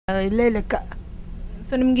ಇಲ್ಲೇ ಲೆಕ್ಕ.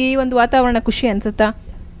 ಸೊ ನಿಮಗೆ ಈ ಒಂದು ವಾತಾವರಣ ಖುಷಿ ಅನಿಸುತ್ತಾ?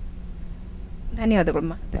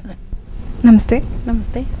 ಧನ್ಯವಾದಗಳಮ್ಮ. ನಮಸ್ತೆ.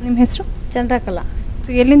 ನಮಸ್ತೆ. ನಿಮ್ಮ ಹೆಸರು? ಚಂದ್ರಕಲಾ. ಸೊ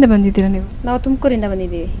ಎಲ್ಲಿಂದ ಬಂದಿದ್ದೀರಾ ನೀವು? ನಾವು ತುಮಕೂರಿಂದ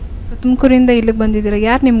ಬಂದಿದ್ದೀವಿ. ಸೊ ತುಮಕೂರಿಂದ ಇಲ್ಲಿಗೆ ಬಂದಿದ್ದೀರಾ.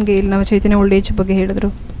 ಯಾರು ನಿಮಗೆ ಇಲ್ಲಿ ನಾವು ಚೈತನ್ಯ ಓಲ್ಡ್ ಏಜ್ ಬಗ್ಗೆ ಹೇಳಿದ್ರು?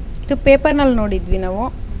 ಇದು ಪೇಪರ್ನಲ್ಲಿ ನೋಡಿದ್ವಿ ನಾವು.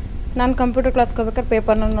 ನಾನು ಕಂಪ್ಯೂಟರ್ ಕ್ಲಾಸ್ಗೆ ಹೋಗ್ಬೇಕಾದ್ರೆ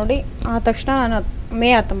ಪೇಪರ್ನಲ್ಲಿ ನೋಡಿ ಆ ತಕ್ಷಣ ನಾನು ಮೇ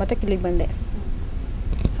 19ಕ್ಕೆ ಇಲ್ಲಿಗೆ ಬಂದೆ.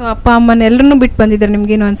 ಸೊ ಅಪ್ಪ ಅಮ್ಮನ ಎಲ್ಲರನ್ನೂ ಬಿಟ್ಟು ಬಂದಿದ್ದಾರೆ,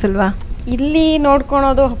 ನಿಮಗೇನು ಅನಿಸಲ್ವಾ? ಇಲ್ಲಿ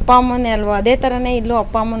ನೋಡ್ಕೊಳೋದು ಅಪ್ಪ ಅಮ್ಮನೇ ಅಲ್ವಾ, ಅದೇ ಥರನೇ ಇಲ್ಲೂ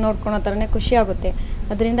ಅಪ್ಪ ಅಮ್ಮ ನೋಡ್ಕೊಳೋ ಥರನೇ ಖುಷಿ ಆಗುತ್ತೆ.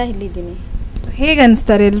 ಅದರಿಂದ ಇಲ್ಲಿದ್ದೀನಿ. ಹೇಗೆ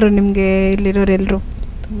ಅನಿಸ್ತಾರೆ ಎಲ್ಲರೂ ನಿಮಗೆ ಇಲ್ಲಿರೋರು? ಎಲ್ಲರೂ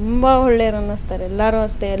ತುಂಬ ಒಳ್ಳೆಯವರು ಅನ್ನಿಸ್ತಾರೆ. ಎಲ್ಲರೂ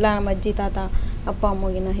ಅಷ್ಟೇ, ಎಲ್ಲ ನಮ್ಮ ಅಜ್ಜಿ ತಾತ ಅಪ್ಪ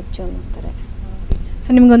ಅಮ್ಮಗಿನ ಹೆಚ್ಚು ಅನ್ನಿಸ್ತಾರೆ. ಸೊ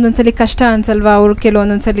ನಿಮ್ಗೆ ಒಂದೊಂದ್ಸಲಿ ಕಷ್ಟ ಅನ್ಸಲ್ವಾ? ಅವ್ರು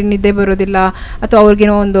ಕೆಲವೊಂದೊಂದ್ಸಲಿ ನಿದ್ದೆ ಬರೋದಿಲ್ಲ ಅಥವಾ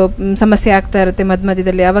ಅವ್ರಿಗೇನೋ ಒಂದು ಸಮಸ್ಯೆ ಆಗ್ತಾ ಇರುತ್ತೆ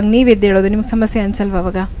ಮಧ್ಯದಲ್ಲಿ, ಅವಾಗ ನೀವು ಎದ್ದೇಳೋದು, ನಿಮ್ಗೆ ಸಮಸ್ಯೆ ಅನ್ಸಲ್ವಾ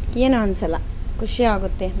ಅವಾಗ? ಏನೂ ಅನಿಸಲ್ಲ, ಖುಷಿ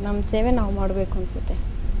ಆಗುತ್ತೆ. ನಮ್ಮ ಸೇವೆ ನಾವು ಮಾಡಬೇಕು ಅನಿಸುತ್ತೆ.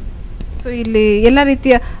 ಸೊ ಇಲ್ಲಿ ಎಲ್ಲ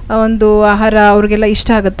ರೀತಿಯ ಒಂದು ಆಹಾರ ಅವ್ರಿಗೆಲ್ಲ ಇಷ್ಟ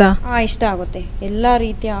ಆಗುತ್ತಾ? ಇಷ್ಟ ಆಗುತ್ತೆ. ಎಲ್ಲ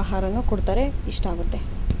ರೀತಿಯ ಆಹಾರನೂ ಕೊಡ್ತಾರೆ, ಇಷ್ಟ ಆಗುತ್ತೆ.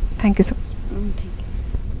 Thank you so much. Thank you.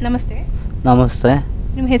 ನಮಸ್ತೆ. ನಮಸ್ತೆ.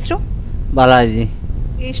 ನಿಮ್ಮ ಹೆಸರು? ಬಾಲಾಜಿ.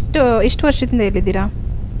 ಎಷ್ಟು ವರ್ಷದಿಂದ ಇಲ್ಲಿದ್ದೀರಾ?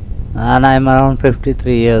 I am around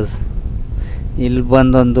 53 years. ಇಲ್ಲಿ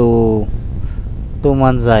ಬಂದೊಂದು 2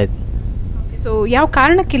 months ಆಯಿತು. ಸೊ ಯಾವ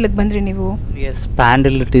ಕಾರಣಕ್ಕೆ ಇಲ್ಲಿಗೆ ಬಂದ್ರಿ ನೀವು?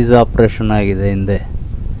 ಸ್ಪ್ಯಾಂಡಿಲಿಟೀಸ್ ಆಪ್ರೇಷನ್ ಆಗಿದೆ ಹಿಂದೆ.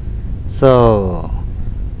 ಸೊ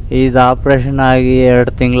ಇದು ಆಪ್ರೇಷನ್ ಆಗಿ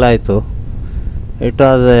 2 ತಿಂಗಳಾಯಿತು. It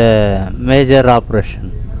was A major operation.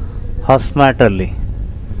 ಹಾಸ್ಪಿಟಲ್ಲಿ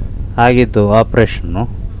ಆಗಿತ್ತು operation.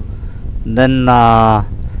 Then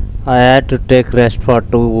I had to take rest for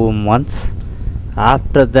 2 months.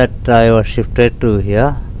 After that I was shifted to here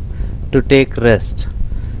to take rest.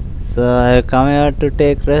 So I come here to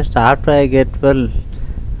take rest. After I get well,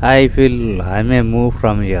 I feel I may move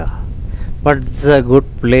from here. But it's a good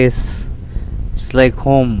place. It's like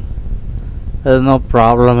home. There's no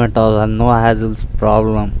problem at all. No hassles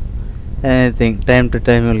problem. Anything. Time to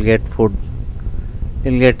time you'll get food.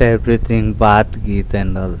 You'll get everything. Bath, geet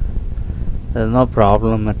and all. There's no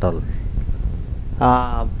problem at all.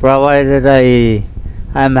 Provided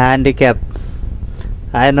I'm handicapped.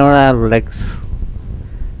 I don't have legs.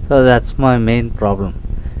 So that's my main problem.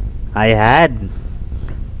 I had,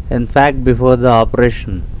 in fact, before the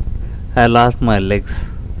operation, I lost my legs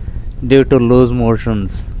due to loose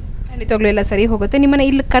motions. ಖಂಡಿತವಾಗ್ಲೂ ಎಲ್ಲ ಸರಿ ಹೋಗುತ್ತೆ. ನಿಮ್ಮನ್ನ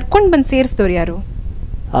ಇಲ್ಲಿ ಕರ್ಕೊಂಡು ಬಂದು ಸೇರಿಸಿದವ್ರು ಯಾರು?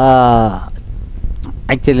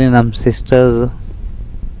 Actually, ನಮ್ಮ ಸಿಸ್ಟರ್ಸ್,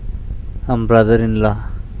 ನಮ್ಮ brother in law,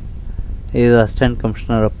 is assistant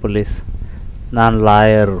commissioner of police. ನಾನು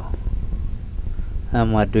lawyer. I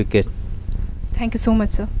am advocate. Thank you so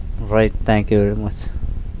much sir. Right, thank you very much.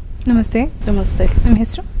 ನಮಸ್ತೆ. ನಮಸ್ತೆ. ನಿಮ್ಮ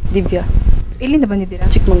ಹೆಸರು? ದಿವ್ಯಾ. ಎಲ್ಲಿಂದ ಬಂದಿದ್ದೀರಾ?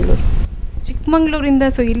 ಚಿಕ್ಕಮಂಗ್ಳೂರು. ಚಿಕ್ಕಮಂಗ್ಳೂರಿಂದ.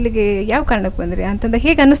 ಸೊ ಇಲ್ಲಿಗೆ ಯಾವ ಕಾರಣಕ್ಕೆ ಬಂದ್ರಿ ಅಂತಂದ್ರೆ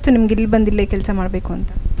ಹೇಗೆ ಅನ್ನಿಸ್ತು ನಿಮ್ಗೆ ಇಲ್ಲಿ ಬಂದಿಲ್ಲೇ ಕೆಲಸ ಮಾಡಬೇಕು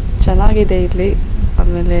ಅಂತ? ಚೆನ್ನಾಗಿದೆ ಇಲ್ಲಿ.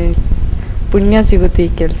 ಆಮೇಲೆ ಪುಣ್ಯ ಸಿಗುತ್ತೆ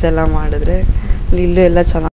ಈ ಕೆಲಸ ಎಲ್ಲ ಮಾಡಿದ್ರೆ. ಇಲ್ಲೂ ಎಲ್ಲ ಚೆನ್ನಾಗಿ